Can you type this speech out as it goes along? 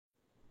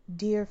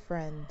Dear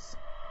friends,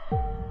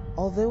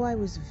 although I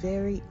was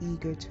very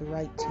eager to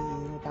write to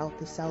you about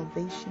the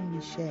salvation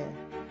we share,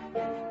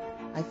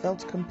 I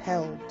felt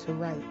compelled to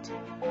write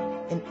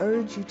and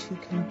urge you to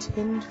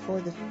contend for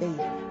the faith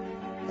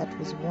that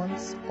was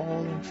once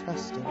all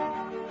entrusted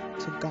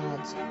to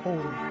God's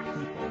holy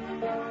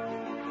people.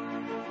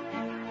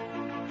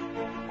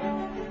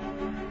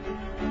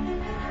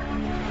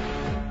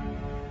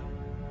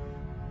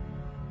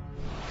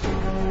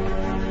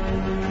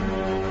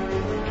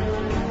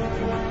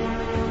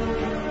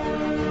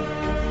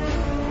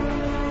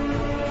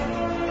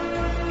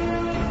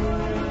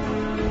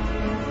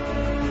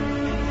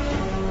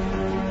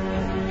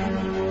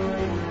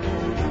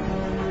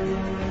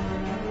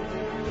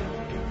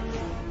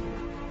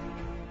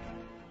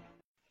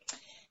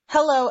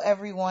 Hello,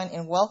 everyone,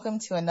 and welcome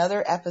to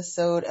another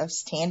episode of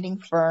Standing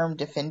Firm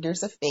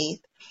Defenders of Faith.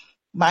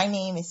 My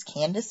name is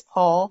Candace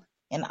Paul,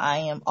 and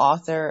I am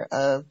author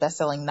of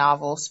bestselling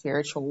novel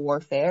Spiritual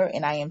Warfare,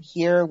 and I am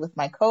here with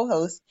my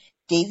co-host,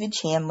 David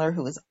Chandler,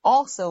 who is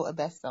also a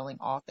bestselling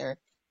author,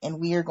 and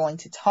we are going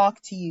to talk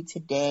to you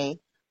today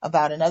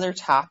about another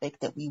topic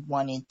that we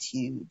wanted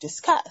to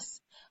discuss.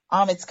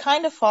 It's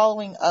kind of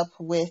following up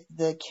with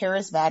the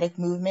charismatic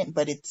movement,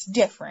 but it's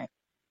different.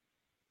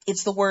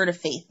 It's the Word of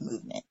Faith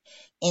movement.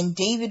 And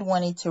David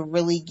wanted to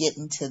really get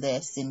into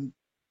this and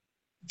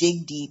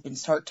dig deep and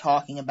start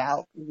talking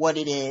about what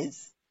it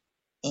is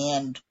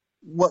and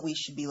what we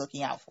should be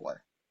looking out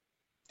for.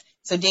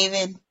 So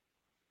David,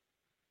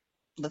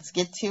 let's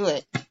get to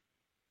it.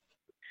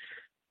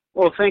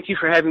 Well, thank you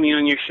for having me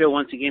on your show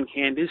once again,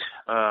 Candace.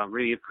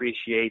 Really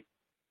appreciate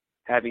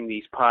having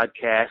these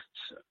podcasts.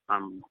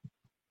 I'm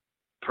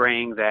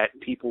praying that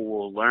people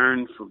will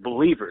learn, for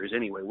believers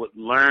anyway, would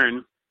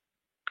learn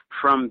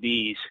from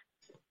these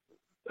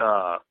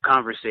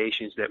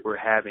conversations that we're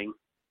having.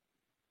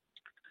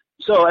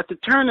 So at the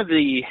turn of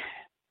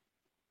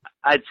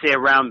I'd say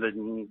around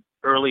the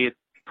earliest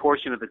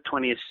portion of the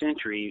 20th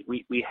century,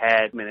 we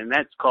had, and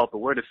that's called the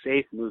Word of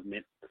Faith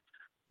movement.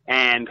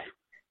 And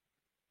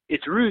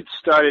its roots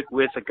started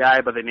with a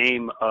guy by the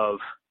name of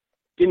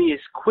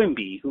Phineas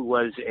Quimby, who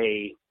was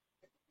a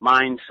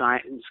mind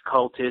science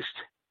cultist.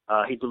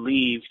 He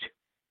believed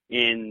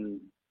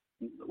in,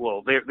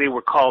 well, they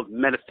were called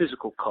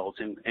metaphysical cults,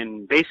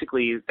 and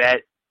basically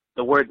that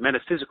the word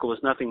metaphysical is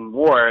nothing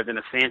more than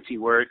a fancy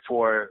word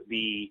for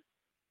the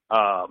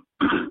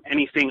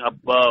anything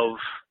above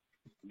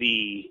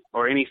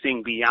or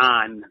anything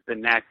beyond the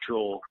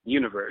natural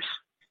universe.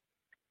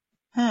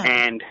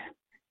 And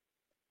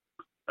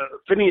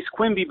Phineas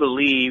Quimby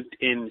believed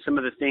in some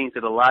of the things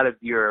that a lot of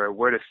your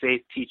Word of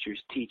Faith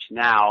teachers teach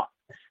now,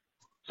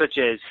 such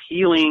as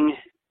healing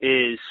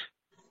is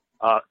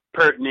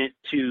pertinent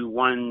to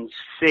one's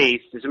faith.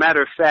 As a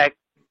matter of fact,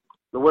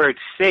 the word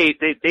faith,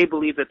 they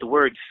believe that the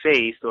word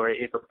faith, or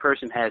if a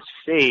person has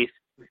faith,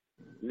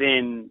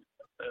 then,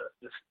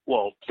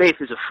 faith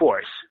is a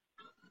force.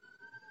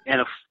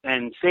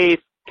 And faith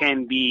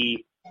can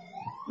be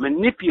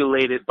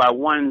manipulated by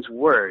one's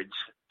words.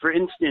 For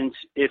instance,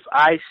 if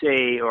I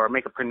say or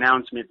make a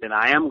pronouncement that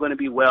I am going to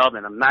be well,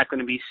 that I'm not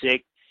going to be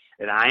sick,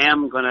 that I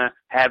am going to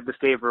have the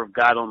favor of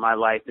God on my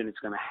life, then it's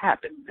going to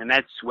happen. And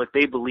that's what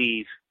they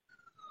believe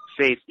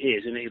faith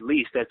is, and at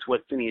least that's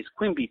what Phineas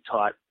Quimby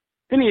taught.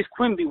 Phineas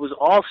Quimby was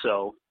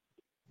also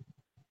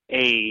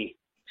a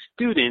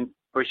student,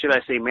 or should I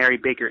say Mary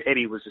Baker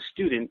Eddy was a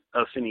student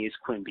of Phineas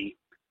Quimby.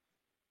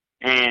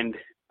 And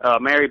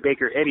Mary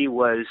Baker Eddy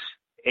was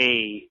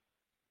the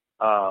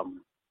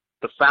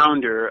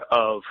founder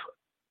of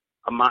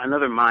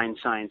another mind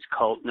science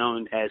cult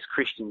known as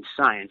Christian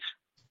Science.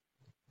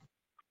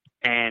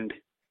 And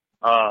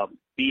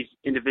these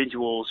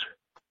individuals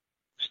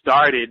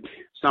started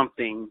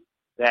something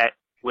that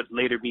would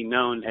later be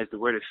known as the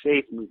Word of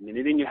Faith movement.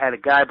 And then you had a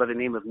guy by the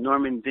name of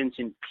Norman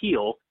Vincent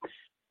Peale,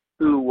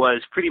 who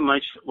was pretty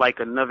much like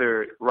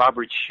another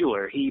Robert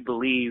Schuller. He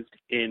believed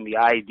in the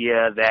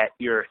idea that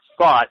your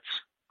thoughts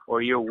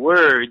or your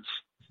words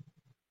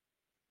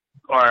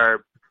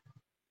are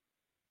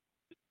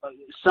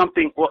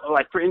something,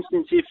 like, for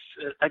instance, if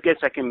I guess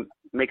I can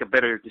make a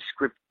better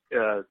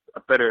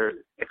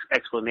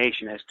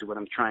explanation as to what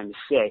I'm trying to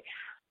say.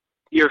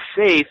 Your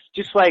faith,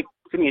 just like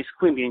Phineas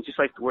Quimby and just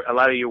like a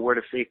lot of your Word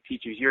of Faith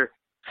teachers, your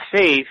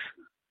faith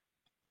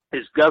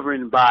is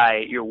governed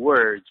by your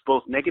words,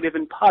 both negative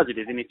and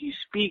positive. And if you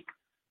speak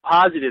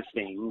positive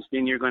things,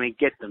 then you're going to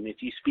get them.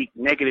 If you speak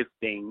negative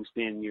things,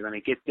 then you're going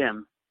to get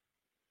them.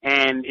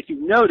 And if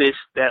you notice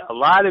that a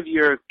lot of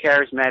your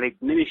charismatic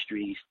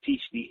ministries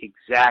teach the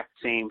exact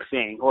same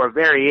thing, or a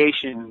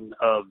variation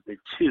of the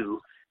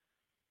two,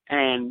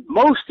 and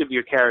most of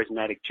your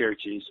charismatic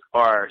churches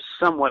are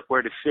somewhat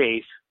Word of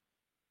Faith,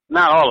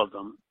 not all of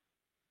them,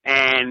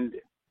 and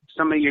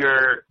some of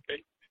your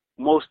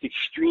most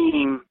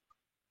extreme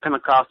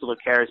Pentecostal or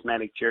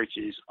charismatic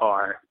churches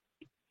are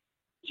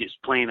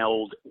just plain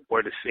old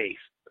Word of Faith.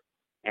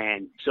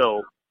 And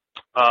so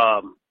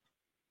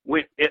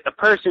when a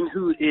person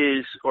who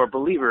is, or a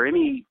believer,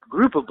 any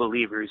group of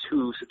believers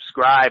who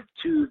subscribe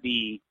to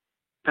the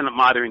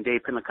modern day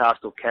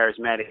Pentecostal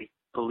charismatic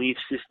belief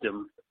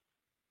system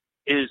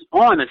is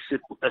on a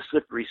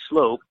slippery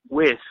slope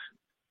with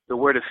the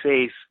Word of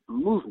Faith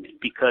movement,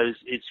 because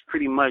it's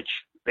pretty much,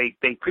 they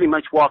pretty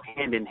much walk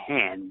hand in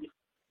hand.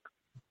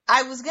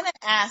 I was going to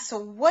ask, so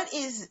what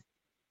is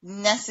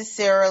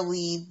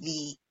necessarily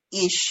the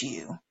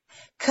issue?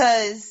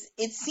 Because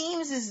it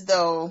seems as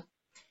though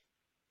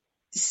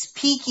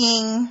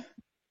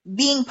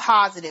being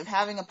positive,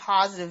 having a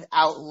positive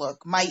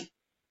outlook might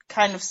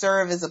kind of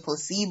serve as a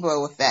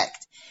placebo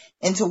effect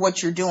into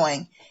what you're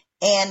doing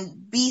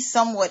and be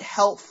somewhat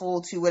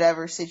helpful to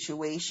whatever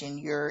situation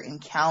you're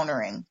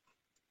encountering.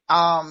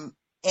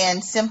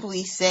 And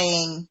simply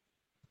saying,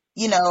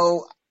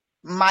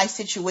 my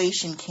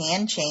situation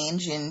can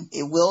change and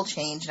it will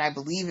change, and I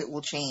believe it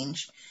will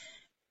change.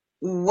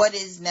 What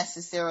is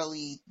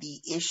necessarily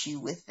the issue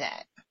with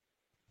that?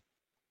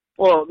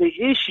 Well, the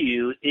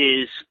issue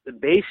is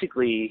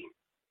basically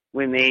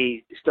when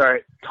they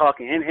start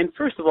talking, and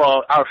first of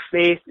all, our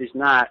faith is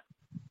not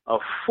a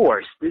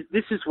force.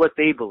 This is what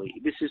they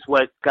believe. This is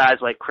what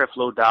guys like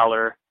Creflo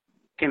Dollar,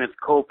 Kenneth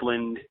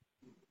Copeland,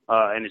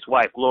 and his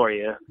wife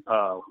Gloria,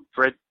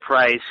 Fred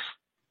Price,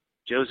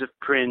 Joseph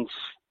Prince,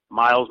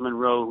 Miles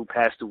Monroe, who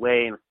passed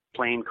away in a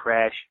plane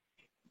crash.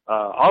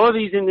 All of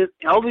these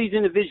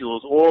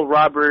individuals, Oral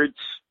Roberts,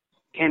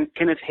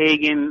 Kenneth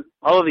Hagin,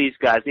 all of these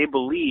guys, they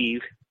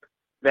believe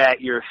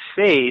that your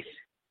faith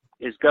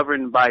is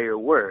governed by your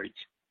words,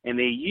 and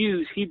they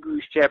use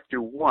Hebrews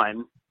chapter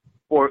 1.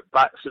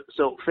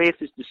 So faith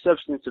is the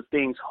substance of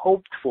things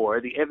hoped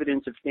for, the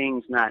evidence of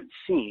things not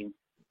seen.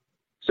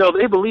 So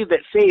they believe that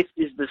faith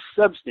is the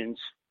substance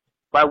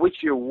by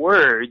which your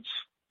words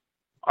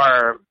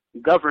are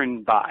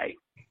governed by.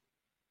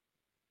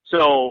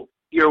 So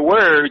your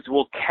words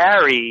will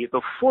carry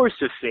the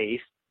force of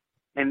faith,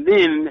 and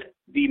then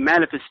the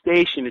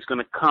manifestation is going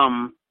to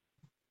come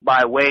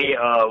by way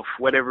of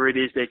whatever it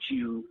is that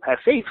you have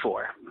faith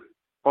for,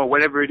 or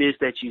whatever it is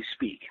that you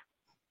speak.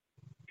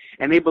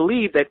 And they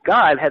believe that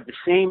God had the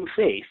same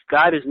faith.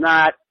 God is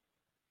not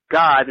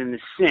God in the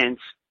sense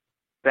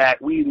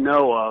that we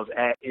know of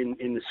in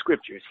the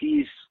scriptures.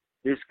 He's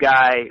this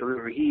guy,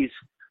 or he's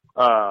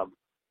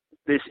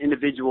this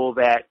individual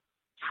that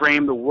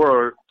framed the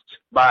world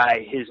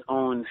by his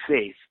own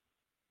faith.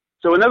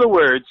 So in other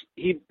words,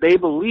 they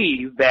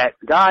believe that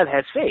God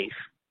has faith.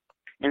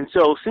 And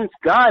so since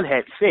God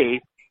had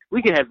faith,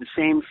 we can have the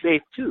same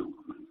faith too,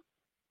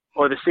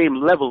 or the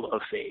same level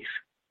of faith.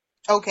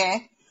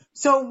 Okay.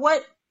 So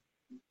what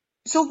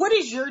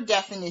is your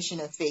definition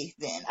of faith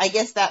then? I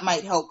guess that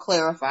might help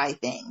clarify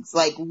things.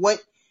 Like,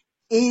 what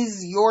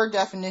is your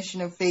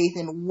definition of faith,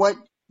 and what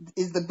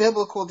is the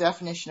biblical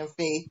definition of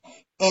faith,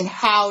 and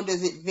how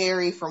does it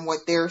vary from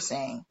what they're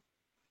saying?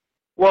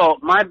 Well,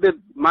 my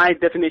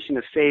definition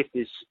of faith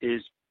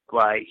is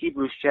by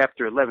Hebrews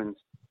chapter 11.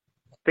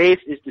 Faith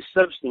is the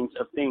substance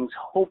of things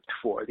hoped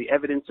for, the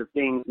evidence of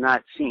things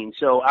not seen.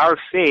 So our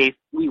faith,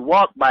 we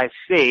walk by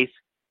faith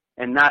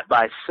and not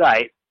by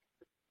sight.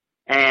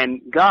 And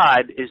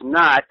God does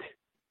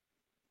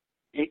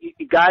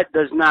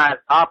not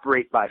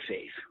operate by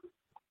faith.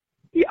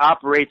 He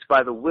operates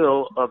by the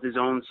will of his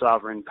own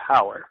sovereign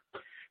power.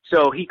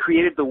 So he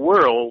created the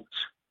world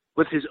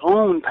with his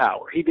own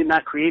power. He did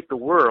not create the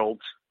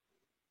world.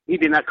 He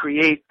did not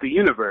create the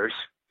universe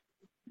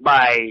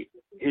by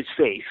his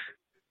faith.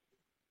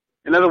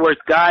 In other words,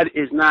 God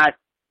doesn't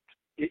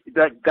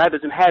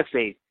have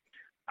faith.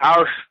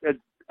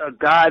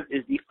 God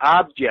is the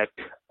object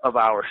of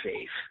our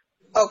faith.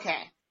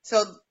 Okay,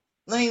 so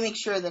let me make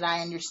sure that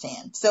I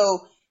understand.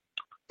 So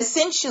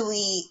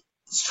essentially,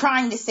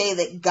 trying to say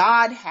that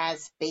God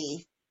has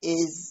faith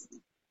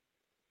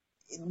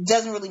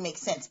doesn't really make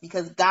sense,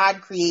 because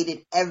God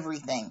created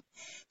everything.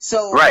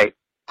 So right.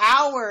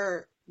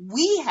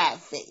 We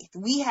have faith.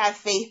 We have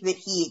faith that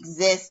he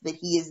exists, that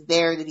he is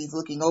there, that he's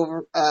looking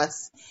over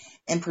us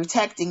and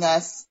protecting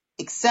us,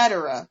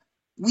 etc.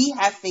 We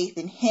have faith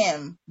in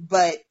him,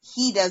 but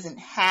he doesn't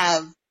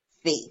have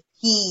faith.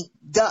 He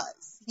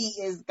does.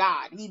 He is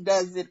God. He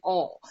does it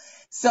all.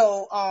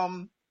 So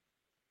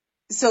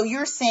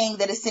you're saying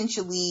that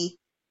essentially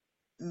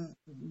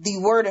the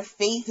Word of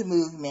Faith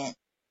movement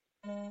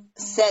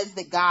says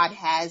that God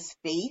has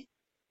faith?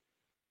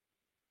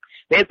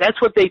 That's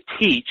what they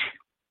teach.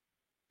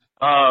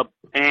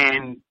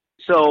 And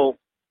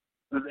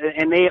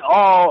they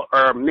all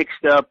are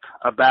mixed up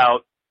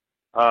about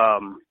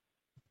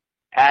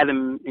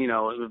Adam,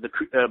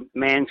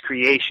 man's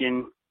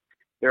creation.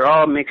 They're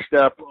all mixed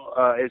up.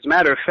 As a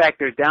matter of fact,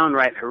 they're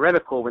downright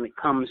heretical when it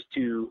comes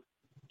to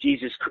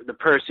Jesus, the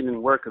person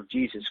and work of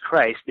Jesus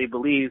Christ. They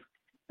believe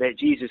that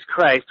Jesus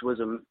Christ was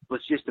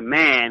just a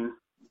man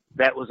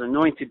that was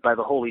anointed by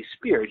the Holy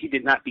Spirit. He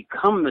did not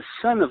become the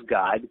Son of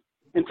God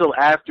until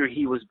after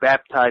he was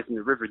baptized in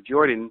the River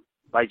Jordan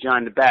by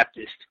John the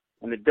Baptist.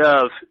 And the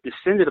dove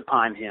descended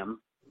upon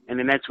him, and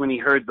then that's when he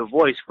heard the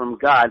voice from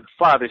God the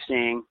Father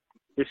saying,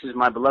 "This is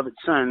my beloved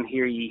Son,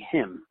 hear ye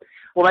him."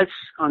 Well, that's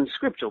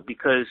unscriptural,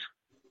 because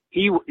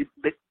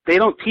they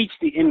don't teach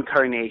the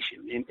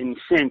incarnation in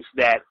the sense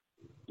that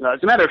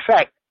As a matter of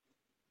fact,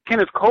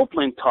 Kenneth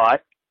Copeland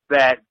taught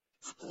that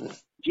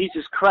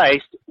Jesus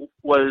Christ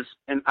was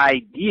an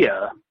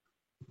idea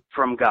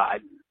from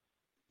God,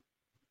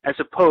 as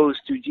opposed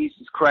to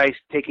Jesus Christ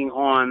taking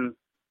on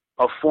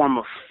a form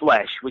of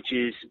flesh, which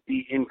is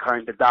the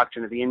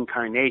doctrine of the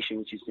incarnation,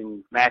 which is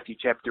in Matthew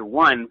chapter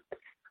 1.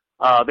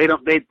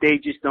 They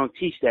just don't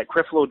teach that.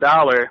 Creflo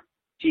Dollar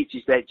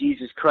teaches that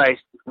Jesus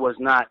Christ was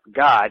not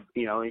God.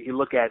 You know, you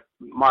look at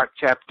Mark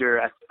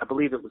chapter, I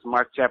believe it was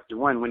Mark chapter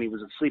 1, when he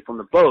was asleep on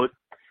the boat,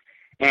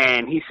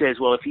 and he says,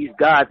 well, if he's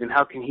God, then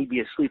how can he be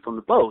asleep on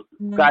the boat?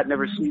 Mm-hmm. God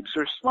never sleeps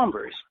or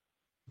slumbers.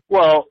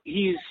 Well,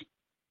 he's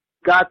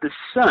God the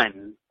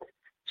Son.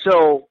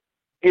 So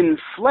in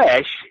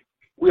flesh,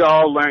 we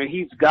all learn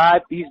he's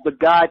God, he's the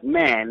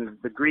God-man,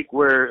 the Greek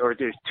word, or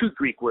there's two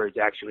Greek words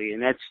actually,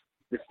 and that's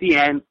the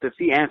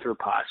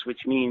theanthropos,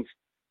 which means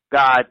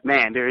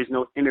God-man. There is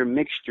no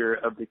intermixture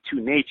of the two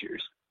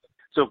natures.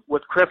 So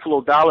what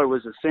Creflo Dollar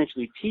was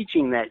essentially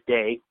teaching that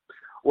day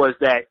was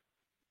that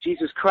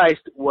Jesus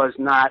Christ was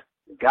not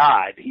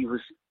God. He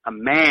was a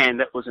man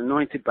that was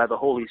anointed by the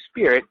Holy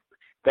Spirit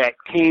that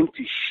came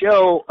to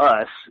show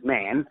us,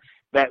 man,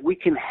 that we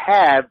can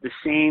have the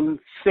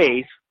same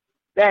faith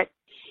that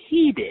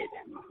he did.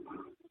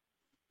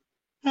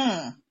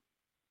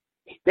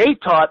 They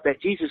taught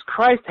that Jesus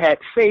Christ had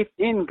faith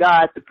in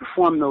God to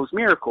perform those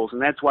miracles,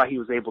 and that's why he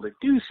was able to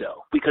do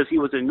so, because he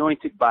was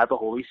anointed by the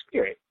Holy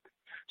Spirit.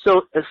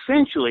 So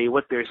essentially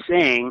what they're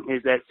saying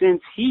is that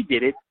since he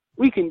did it,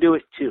 we can do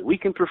it too. We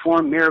can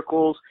perform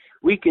miracles.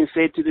 We can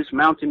say to this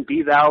mountain,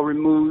 be thou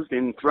removed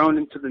and thrown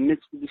into the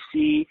midst of the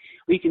sea.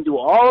 We can do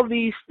all of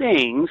these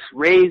things,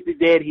 raise the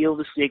dead, heal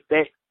the sick,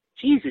 that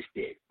Jesus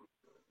did,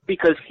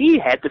 because he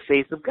had the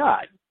faith of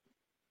God.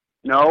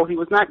 No, he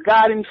was not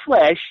God in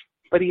flesh,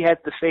 but he had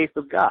the faith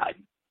of God.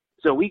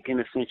 So we can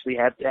essentially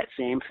have that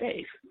same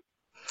faith.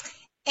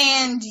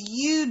 And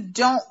you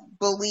don't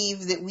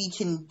believe that we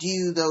can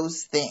do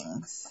those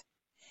things?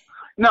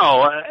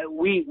 No,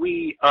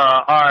 we're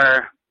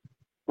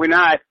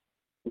not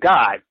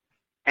God.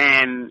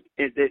 And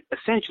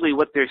essentially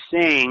what they're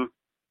saying,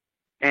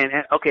 and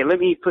okay, let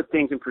me put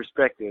things in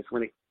perspective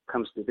when it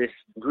comes to this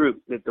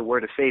group, the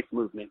Word of Faith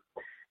movement.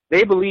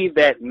 They believe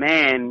that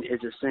man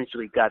is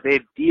essentially God.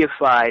 They've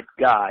deified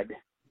God,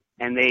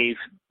 and they've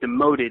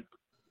demoted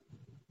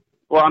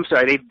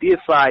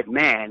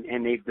man,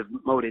 and they've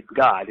demoted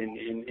God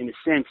in the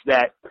sense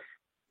that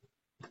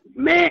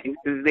man,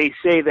 they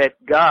say that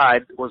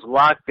God was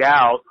locked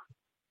out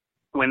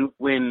when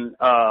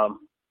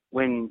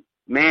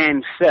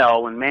man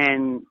fell, when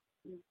man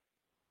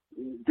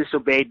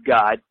disobeyed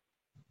God.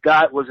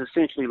 God was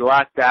essentially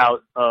locked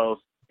out of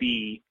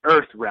the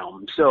earth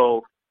realm.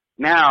 So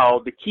now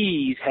the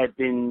keys had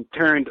been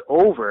turned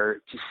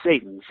over to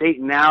Satan.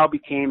 Satan now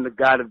became the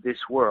God of this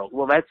world.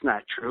 Well, that's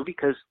not true,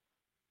 because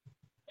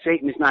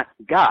Satan is not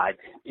God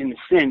in the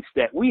sense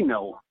that we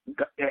know.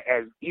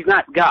 As he's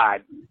not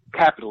God,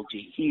 capital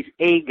G. He's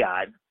a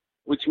God,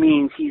 which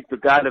means he's the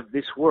God of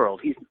this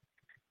world.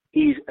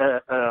 He's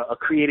a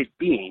created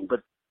being,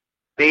 but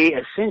they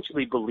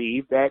essentially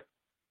believe that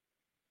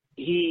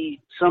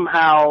he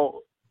somehow,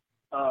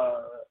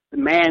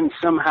 man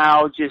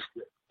somehow just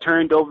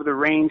turned over the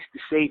reins to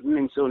Satan,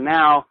 and so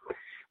now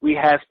we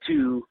have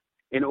to,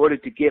 in order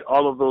to get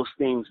all of those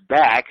things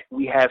back,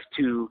 we have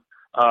to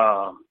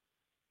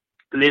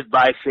live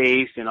by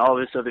faith and all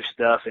this other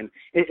stuff, and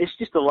it's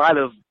just a lot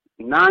of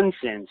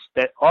nonsense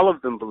that all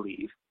of them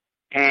believe.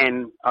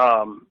 And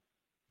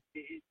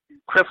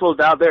Creflo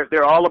Dollar,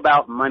 they're all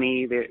about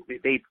money.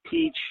 They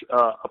teach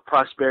a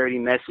prosperity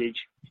message,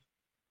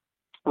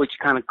 which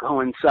kind of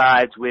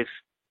coincides with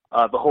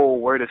the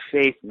whole Word of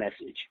Faith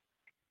message.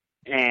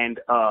 And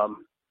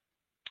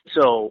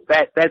so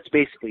that's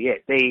basically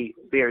it.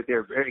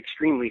 They're very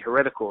extremely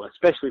heretical,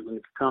 especially when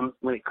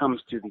it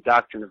comes to the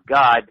doctrine of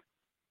God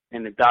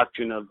and the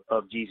doctrine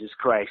of Jesus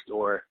Christ,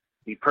 or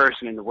the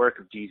person and the work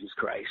of Jesus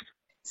Christ.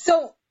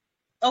 So,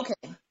 okay.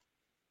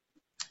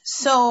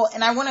 So,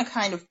 and I want to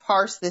kind of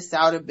parse this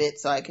out a bit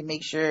so I can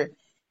make sure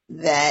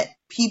that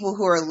people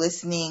who are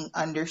listening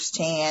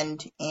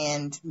understand,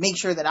 and make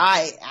sure that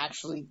I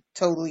actually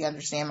totally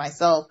understand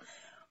myself.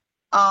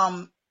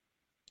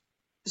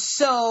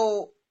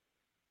 So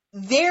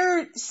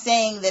they're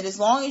saying that as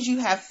long as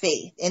you have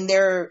faith, and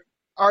are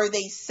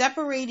they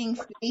separating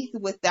faith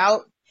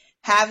without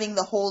having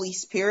the Holy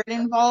Spirit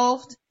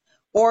involved?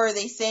 Or are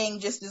they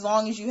saying just as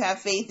long as you have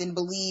faith and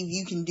believe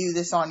you can do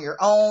this on your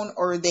own?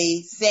 Or are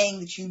they saying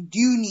that you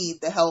do need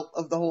the help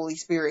of the Holy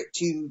Spirit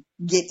to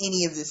get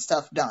any of this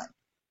stuff done?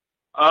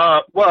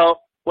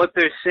 Well, what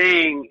they're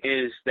saying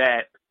is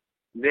that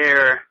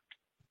they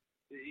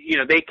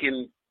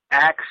can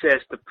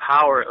access the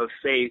power of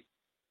faith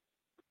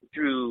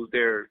through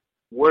their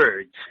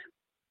words.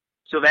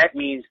 So that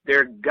means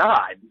they're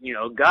God.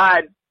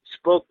 God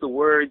spoke the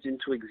words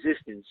into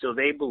existence, so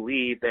they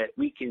believe that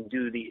we can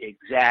do the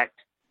exact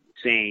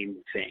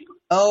same thing.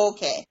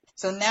 Okay,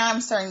 so now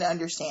I'm starting to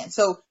understand.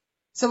 So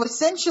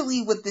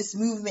essentially what this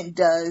movement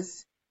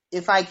does,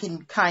 if I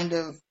can kind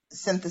of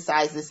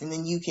synthesize this, and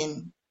then you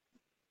can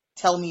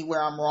tell me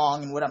where I'm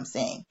wrong and what I'm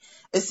saying.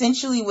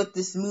 Essentially what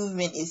this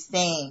movement is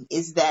saying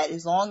is that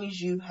as long as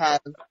you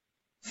have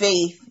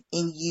faith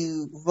and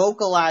you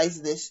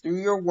vocalize this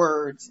through your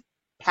words,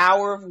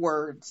 power of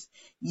words,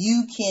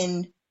 you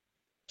can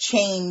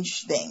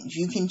change things.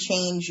 You can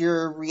change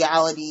your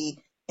reality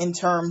in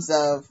terms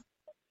of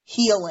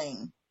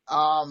healing,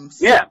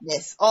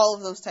 sickness, all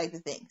of those type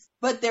of things.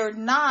 But they're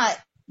not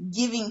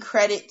giving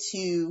credit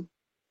to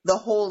the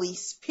Holy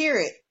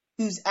Spirit,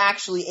 who's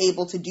actually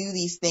able to do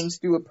these things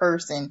through a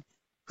person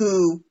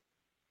who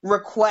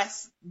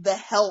requests the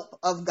help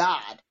of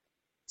God.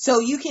 So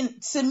you can,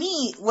 to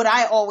me, what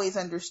I always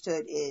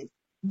understood is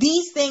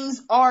these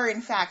things are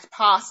in fact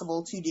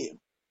possible to do.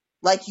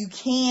 Like, you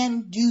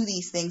can do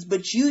these things,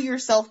 but you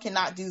yourself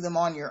cannot do them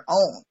on your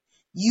own.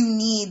 You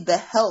need the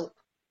help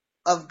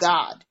of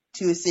God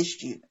to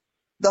assist you.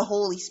 The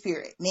Holy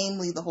Spirit,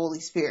 namely the Holy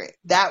Spirit.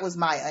 That was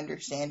my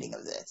understanding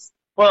of this.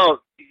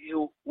 Well,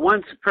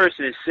 once a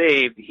person is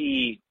saved,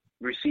 he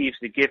receives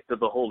the gift of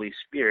the Holy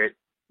Spirit.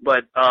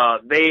 But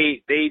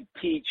they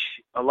teach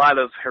a lot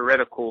of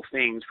heretical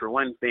things. For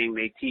one thing,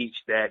 they teach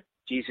that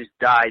Jesus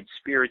died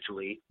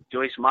spiritually.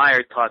 Joyce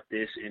Meyer taught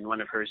this in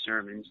one of her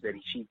sermons, that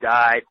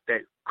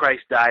that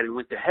Christ died and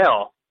went to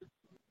hell.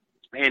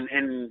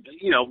 And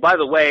you know, by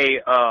the way,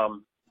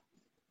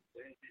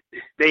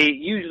 they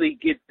usually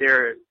get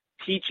their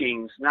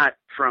teachings not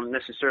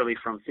necessarily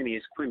from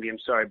Phineas Quimby, I'm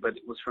sorry, but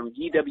it was from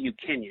E.W.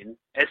 Kenyon.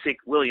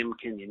 Essex William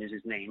Kenyon is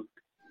his name.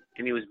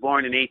 And he was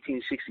born in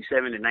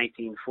 1867 to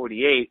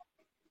 1948.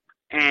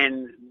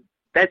 And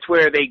that's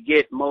where they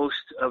get most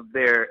of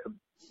their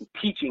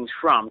teachings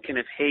from.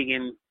 Kenneth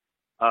Hagin,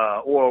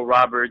 Oral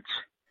Roberts,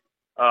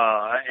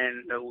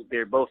 and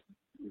they're both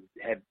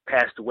had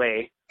passed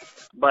away.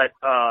 But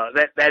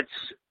that's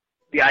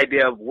the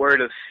idea of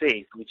word of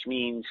faith, which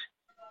means,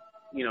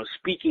 you know,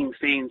 speaking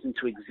things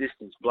into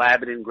existence.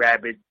 Blab it and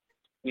grab it,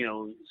 you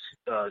know,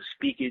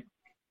 speak it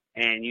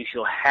and you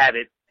shall have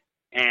it.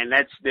 And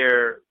that's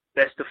the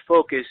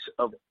focus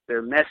of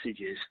their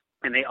messages.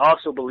 And they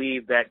also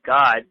believe that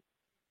God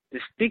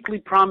distinctly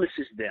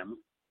promises them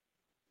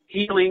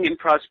healing and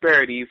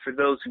prosperity for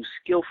those who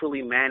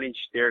skillfully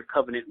manage their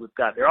covenant with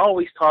God. They're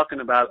always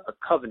talking about a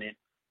covenant,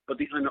 but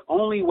the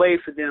only way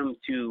for them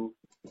to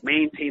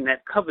maintain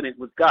that covenant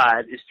with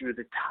God is through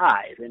the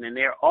tithe. And then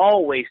they're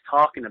always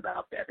talking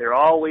about that. They're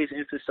always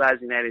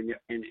emphasizing that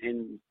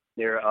in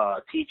their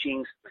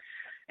teachings.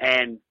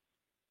 And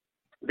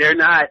they're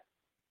not,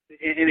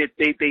 and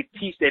they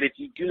teach that if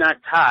you do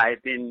not tithe,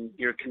 then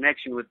your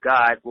connection with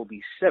God will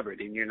be severed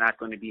and you're not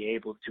going to be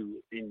able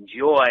to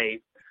enjoy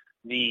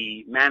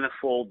the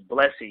manifold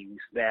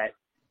blessings that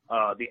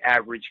the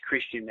average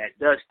Christian that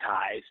does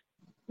tithe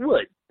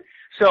would.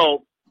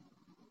 So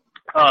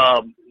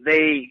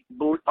they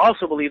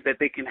also believe that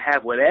they can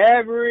have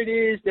whatever it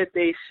is that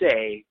they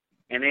say,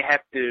 and they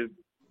have to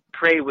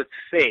pray with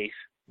faith.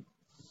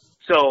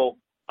 So,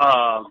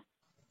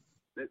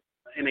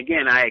 and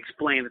again, I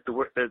explained that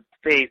the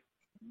faith,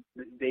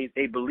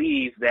 they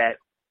believe that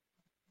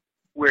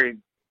we're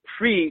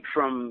free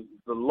from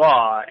the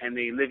law and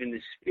they live in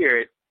the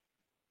Spirit,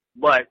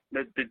 but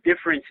the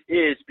difference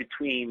is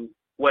between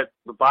what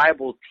the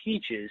Bible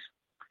teaches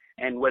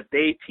and what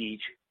they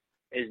teach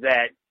is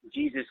that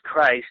Jesus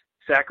Christ's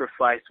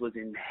sacrifice was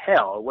in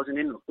hell. It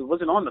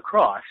wasn't on the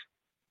cross.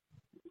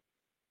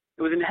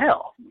 It was in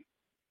hell.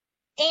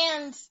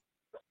 And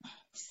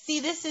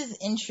see, this is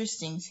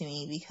interesting to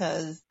me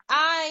because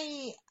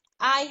I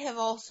have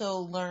also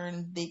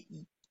learned that,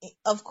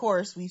 of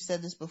course, we've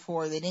said this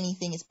before, that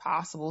anything is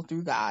possible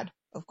through God,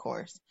 of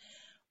course.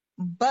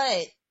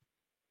 But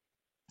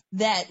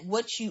that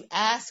what you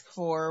ask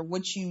for,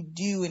 what you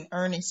do in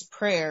earnest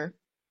prayer,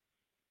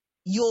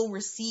 you'll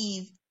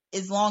receive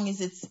as long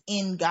as it's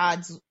in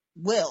God's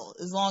will,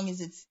 as long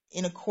as it's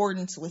in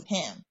accordance with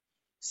Him.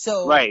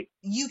 So right.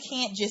 You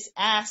can't just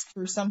ask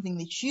for something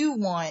that you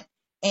want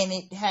and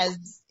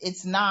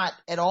it's not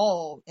at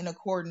all in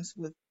accordance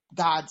with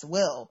God's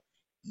will.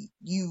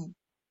 You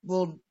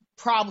will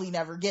probably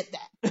never get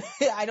that.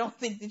 I don't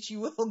think that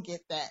you will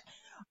get that.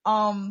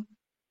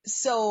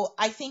 So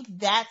I think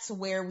that's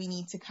where we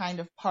need to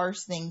kind of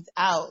parse things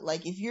out.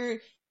 Like,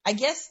 I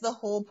guess the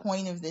whole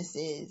point of this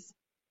is,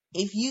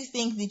 if you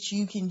think that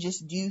you can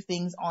just do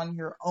things on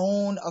your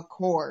own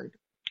accord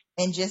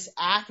and just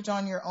act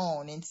on your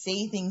own and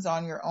say things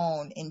on your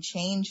own and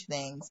change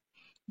things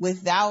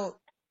without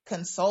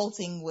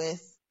consulting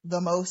with the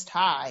Most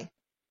High,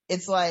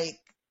 it's like,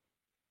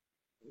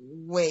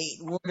 wait,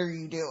 what are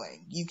you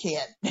doing? You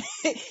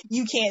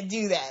can't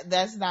do that.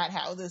 That's not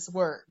how this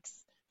works.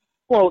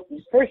 Well,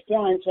 1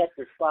 John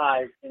chapter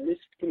 5, and this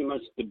pretty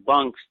much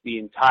debunks the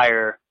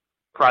entire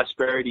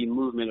prosperity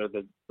movement, or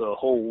the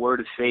whole word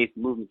of faith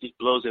movement, just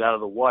blows it out of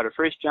the water.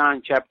 1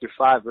 John chapter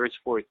 5, verse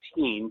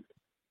 14.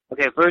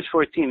 Okay, verse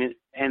 14,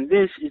 and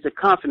this is the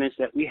confidence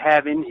that we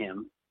have in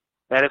him,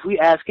 that if we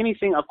ask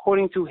anything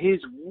according to his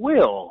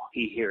will,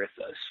 he heareth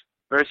us.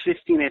 Verse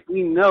 15, if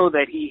we know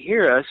that he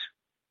hear us,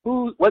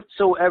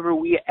 whatsoever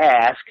we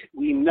ask,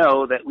 we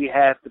know that we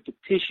have the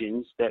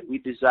petitions that we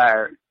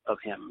desire of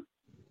him.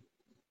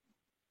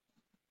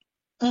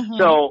 Mm-hmm.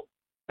 So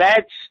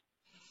that's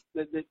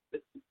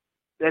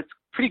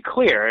pretty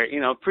clear,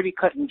 pretty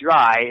cut and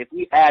dry. If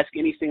we ask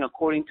anything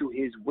according to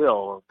his will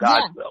or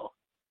God's will,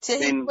 to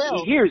his then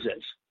will. he hears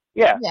us.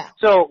 Yeah.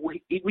 So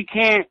we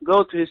can't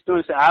go to his throne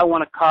and say, I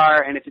want a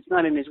car, and if it's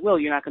not in his will,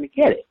 you're not going to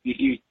get it.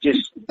 You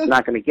just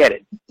not going to get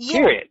it.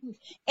 Period.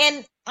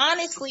 And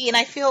honestly, and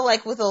I feel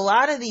like with a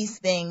lot of these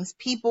things,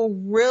 people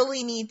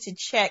really need to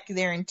check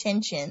their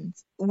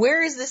intentions.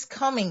 Where is this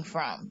coming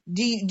from?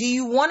 Do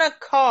you want a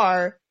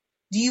car?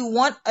 Do you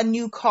want a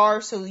new car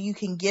so you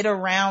can get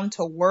around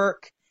to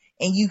work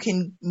and you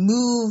can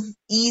move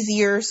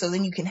easier so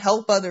then you can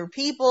help other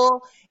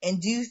people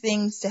and do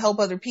things to help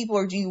other people?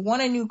 Or do you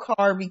want a new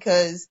car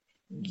because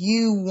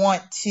you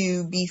want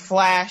to be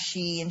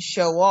flashy and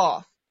show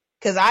off?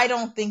 Because I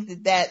don't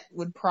think that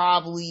would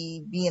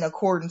probably be in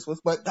accordance with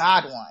what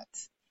God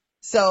wants.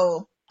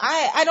 So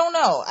I don't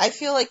know. I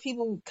feel like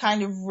people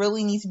kind of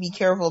really need to be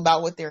careful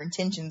about what their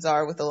intentions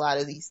are with a lot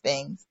of these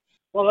things.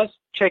 Well, let's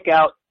check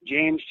out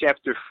James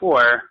chapter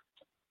 4,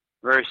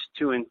 verse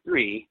 2 and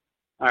 3.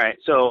 All right,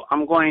 so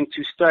I'm going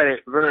to start at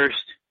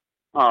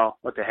I'll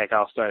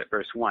start at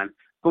verse 1.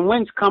 From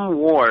whence come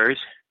wars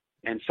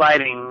and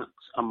fightings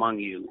among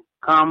you?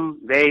 Come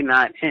they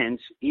not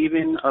hence,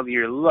 even of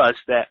your lust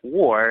that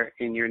war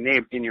in your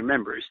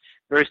members.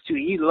 Verse 2,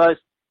 ye lust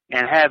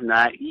and have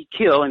not, ye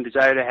kill and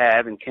desire to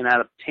have and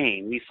cannot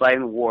obtain. We fight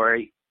and war,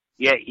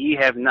 yet ye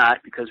have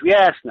not, because we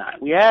ask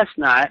not. We ask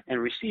not and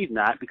receive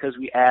not, because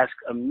we ask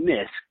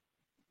amiss,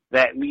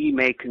 that we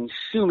may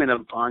consume it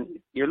upon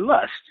your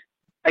lust.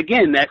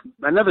 Again, that's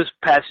another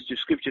passage of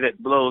scripture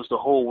that blows the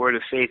whole word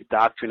of faith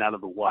doctrine out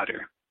of the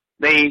water.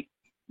 They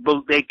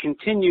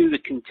continue to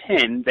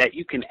contend that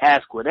you can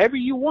ask whatever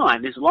you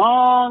want as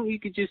long as you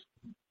could just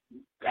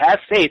have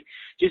faith,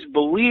 just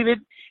believe it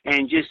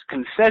and just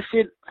confess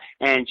it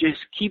and just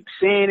keep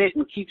saying it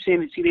and keep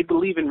saying it. See, they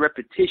believe in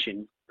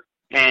repetition.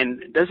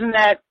 And doesn't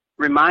that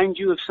remind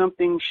you of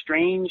something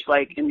strange,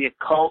 like in the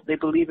occult they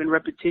believe in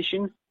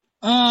repetition?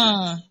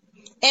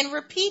 And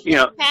repeat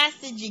the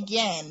passage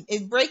again.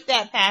 Break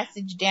that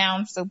passage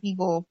down so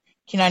people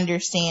can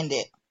understand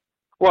it.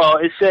 Well,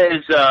 it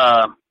says,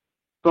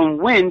 from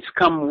whence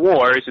come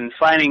wars and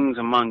fightings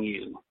among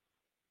you?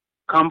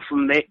 Come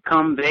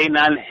they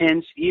not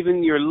hence,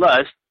 even your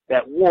lust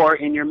that war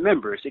in your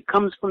members. It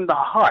comes from the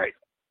heart.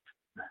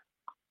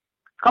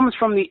 It comes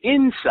from the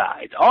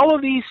inside. All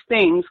of these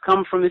things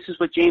come from, this is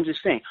what James is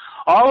saying,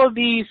 all of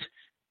these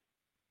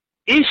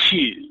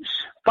issues,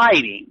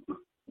 fighting,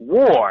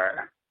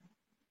 war,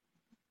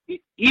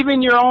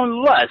 even your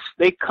own lust,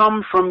 they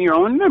come from your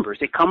own members.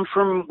 They come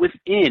from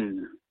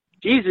within.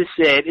 Jesus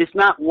said it's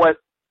not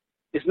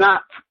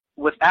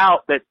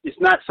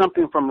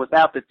something from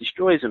without that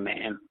destroys a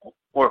man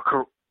or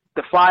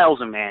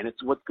defiles a man.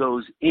 It's what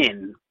goes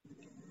in.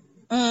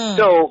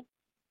 So,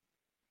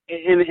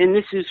 and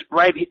this is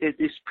right,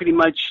 this pretty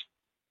much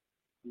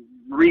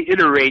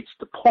reiterates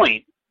the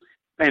point.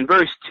 In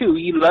verse 2,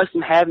 ye lust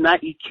and have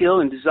not, ye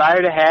kill and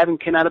desire to have and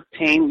cannot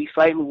obtain. We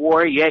fight and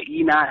war, yet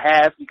ye not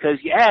have, because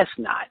ye ask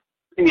not.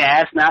 And ye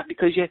ask not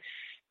because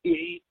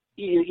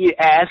you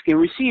ask and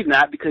receive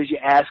not, because you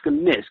ask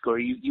amiss, or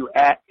you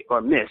ask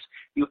or miss.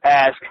 You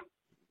ask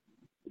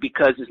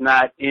because it's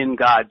not in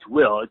God's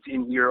will. It's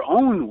in your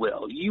own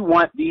will. You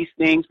want these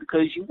things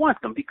because you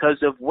want them,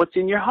 because of what's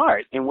in your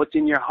heart. And what's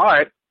in your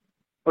heart,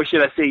 or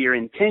should I say your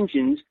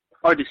intentions,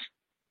 are just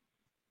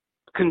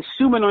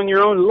consuming on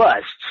your own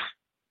lusts.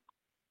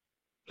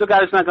 So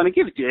God is not going to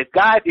give it to you.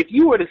 If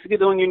you were to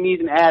get on your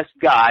knees and ask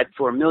God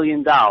for $1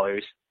 million,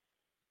 God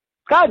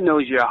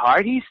knows your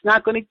heart. He's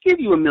not going to give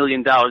you $1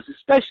 million,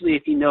 especially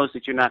if he knows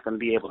that you're not going to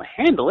be able to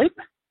handle it.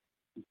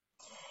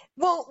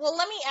 Well,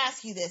 let me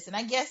ask you this, and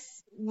I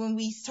guess when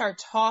we start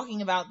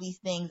talking about these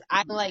things,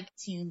 I like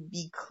to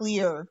be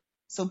clear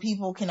so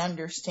people can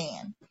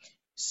understand.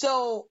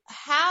 So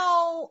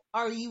how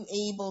are you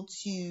able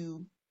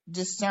to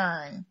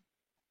discern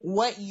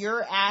what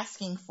you're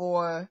asking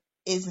for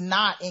is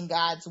not in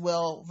God's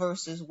will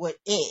versus what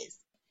is?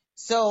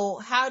 So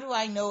how do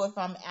I know if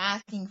I'm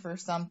asking for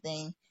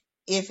something,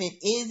 if it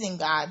is in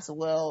God's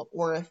will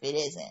or if it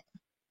isn't?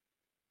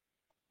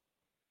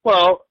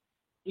 Well,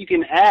 you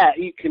can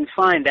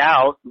find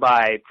out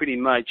by pretty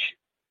much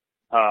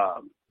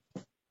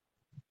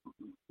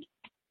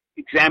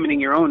examining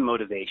your own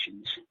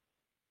motivations.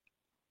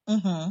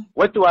 Mm-hmm.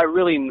 What do I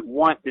really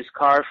want this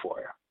car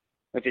for?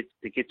 If it's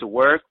to get to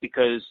work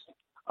because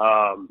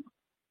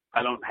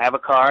I don't have a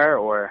car,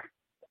 or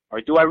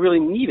do I really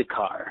need a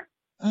car?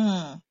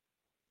 Mm.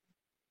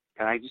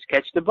 Can I just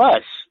catch the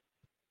bus?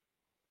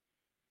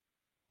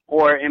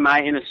 Or am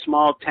I in a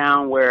small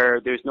town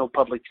where there's no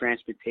public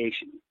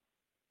transportation?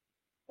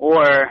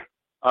 Or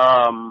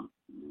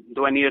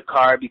do I need a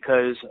car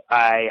because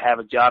I have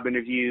a job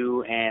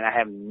interview and I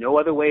have no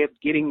other way of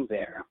getting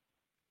there?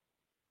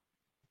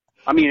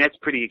 I mean, that's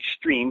pretty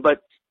extreme,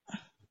 but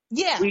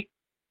yeah.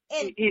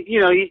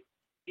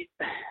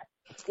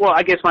 Well,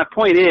 I guess my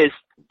point is,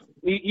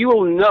 you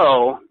will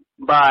know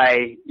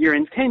by your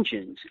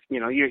intentions.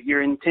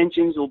 Your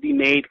intentions will be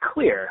made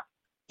clear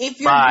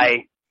if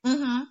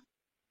Mm-hmm.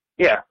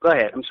 Yeah, go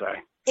ahead. I'm sorry.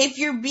 If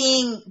you're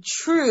being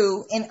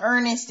true and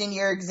earnest in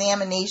your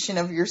examination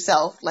of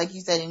yourself, like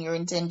you said, in your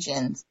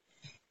intentions,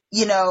 do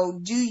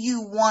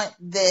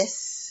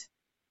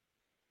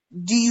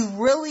you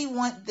really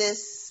want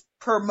this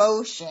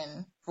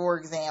promotion, for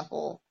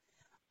example,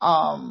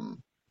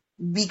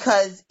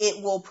 because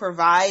it will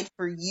provide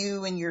for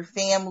you and your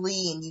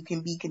family and you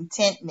can be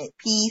content and at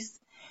peace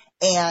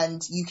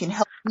and you can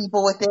help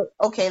people with it?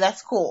 Okay,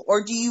 that's cool.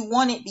 Or do you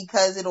want it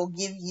because it'll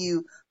give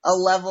you a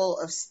level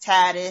of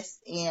status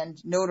and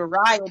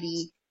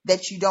notoriety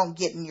that you don't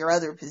get in your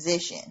other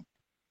position?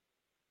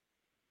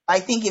 I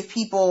think if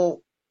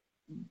people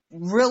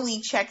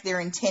really check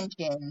their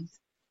intentions,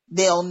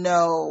 they'll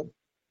know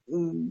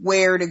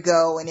where to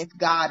go and if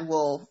God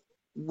will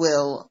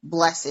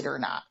bless it or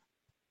not.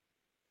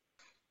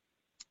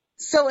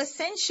 So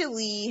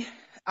essentially,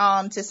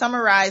 to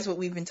summarize what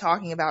we've been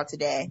talking about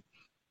today,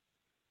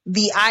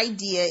 the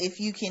idea, if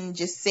you can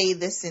just say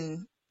this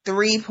in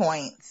 3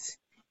 points,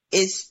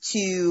 is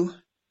to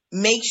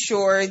make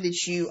sure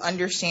that you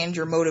understand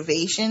your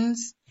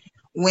motivations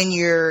when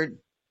you're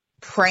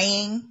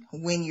praying,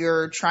 when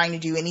you're trying to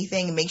do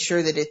anything, and make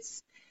sure that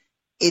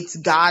it's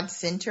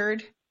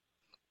God-centered,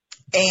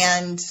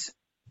 and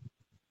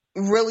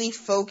really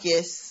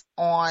focus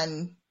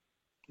on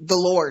the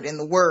Lord and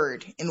the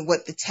Word and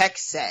what the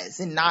text says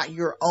and not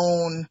your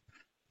own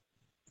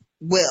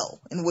will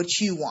and what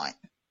you want.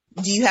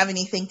 Do you have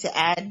anything to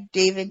add,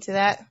 David, to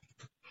that?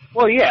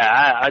 Well, yeah,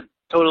 I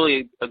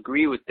totally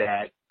agree with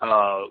that.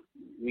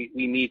 We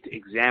need to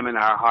examine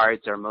our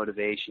hearts, our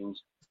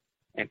motivations,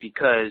 and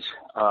because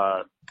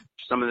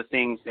some of the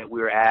things that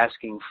we're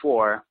asking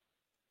for,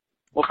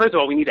 well, first of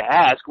all, we need to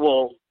ask,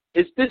 well,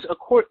 is this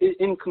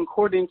in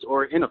concordance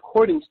or in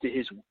accordance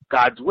to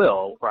God's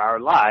will for our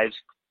lives?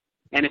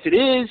 And if it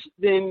is,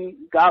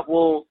 then God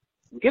will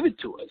give it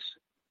to us.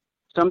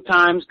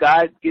 Sometimes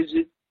God gives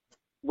it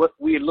what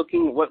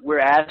we're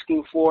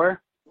asking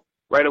for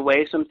right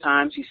away.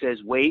 Sometimes he says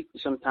wait.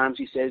 Sometimes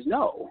he says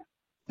no.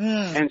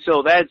 And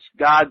so that's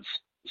God's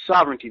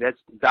sovereignty. That's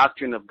the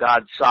doctrine of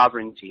God's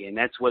sovereignty. And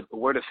that's what the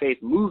Word of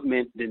Faith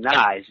movement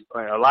denies.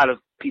 A lot of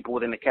people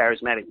within the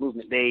charismatic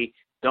movement, they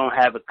don't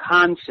have a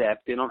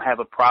concept. They don't have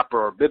a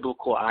proper or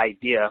biblical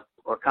idea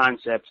or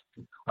concept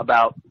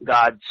about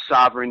God's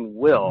sovereign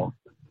will.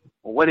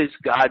 What is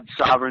God's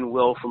sovereign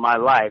will for my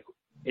life?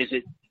 Is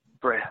it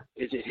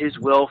his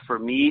will for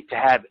me to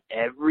have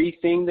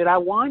everything that I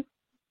want?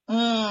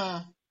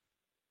 The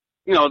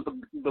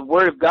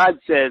Word of God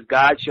says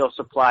God shall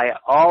supply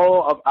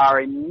all of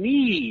our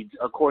needs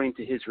according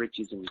to his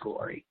riches and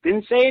glory.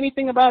 Didn't say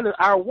anything about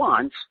our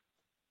wants.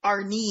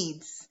 Our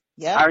needs.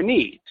 Yeah. Our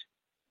needs.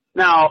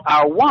 Now,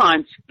 our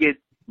wants get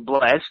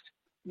blessed,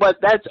 but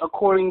that's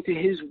according to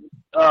his,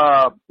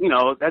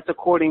 that's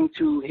according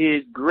to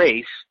his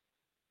grace.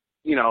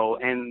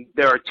 And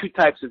there are 2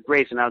 types of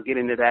grace, and I'll get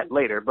into that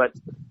later, but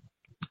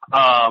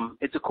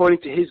it's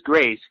according to his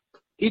grace.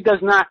 He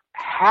does not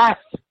have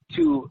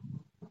to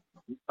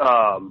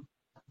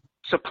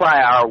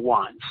supply our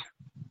wants.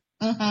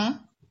 Mm-hmm.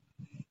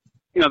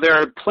 There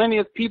are plenty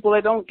of people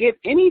that don't get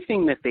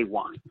anything that they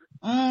want.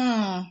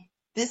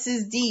 This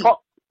is deep.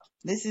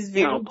 This is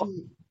very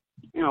deep.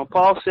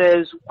 Paul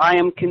says, I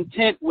am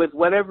content with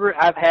whatever.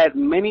 I've had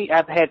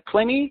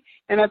plenty,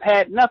 and I've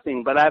had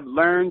nothing, but I've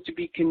learned to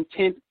be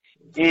content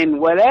in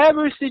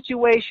whatever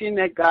situation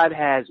that God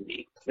has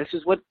me. This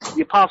is what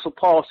the Apostle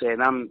Paul said,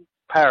 and I'm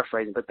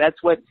paraphrasing, but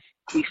that's what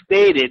he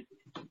stated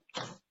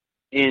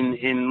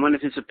in one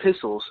of his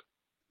epistles,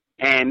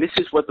 and this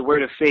is what the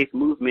Word of Faith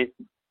movement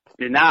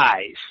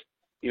denies.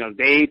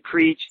 They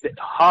preach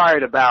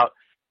hard about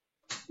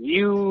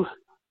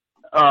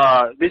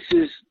this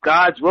is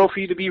God's will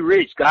for you to be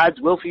rich, God's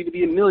will for you to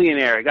be a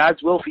millionaire,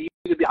 God's will for you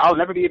to be, I'll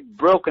never be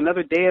broke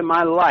another day in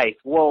my life.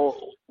 Well,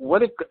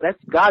 what if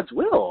that's God's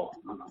will?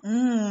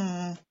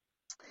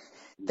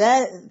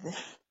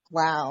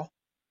 Wow.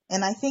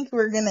 And I think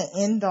we're going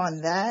to end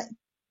on that,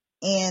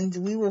 and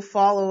we will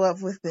follow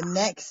up with the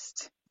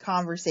next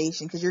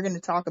conversation because you're going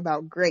to talk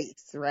about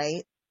grace,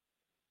 right?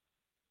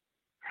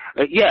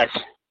 Yes.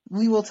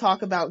 We will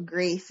talk about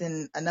grace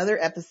in another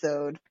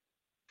episode,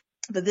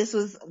 but this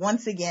was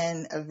once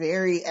again a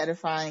very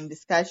edifying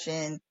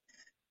discussion,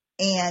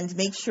 and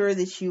make sure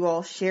that you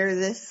all share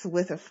this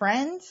with a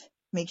friend.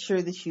 Make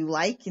sure that you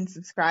like and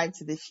subscribe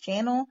to this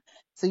channel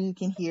so you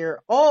can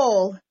hear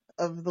all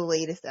of the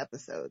latest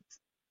episodes.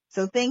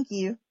 So thank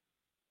you.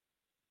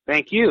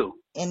 Thank you.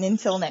 And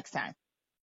until next time.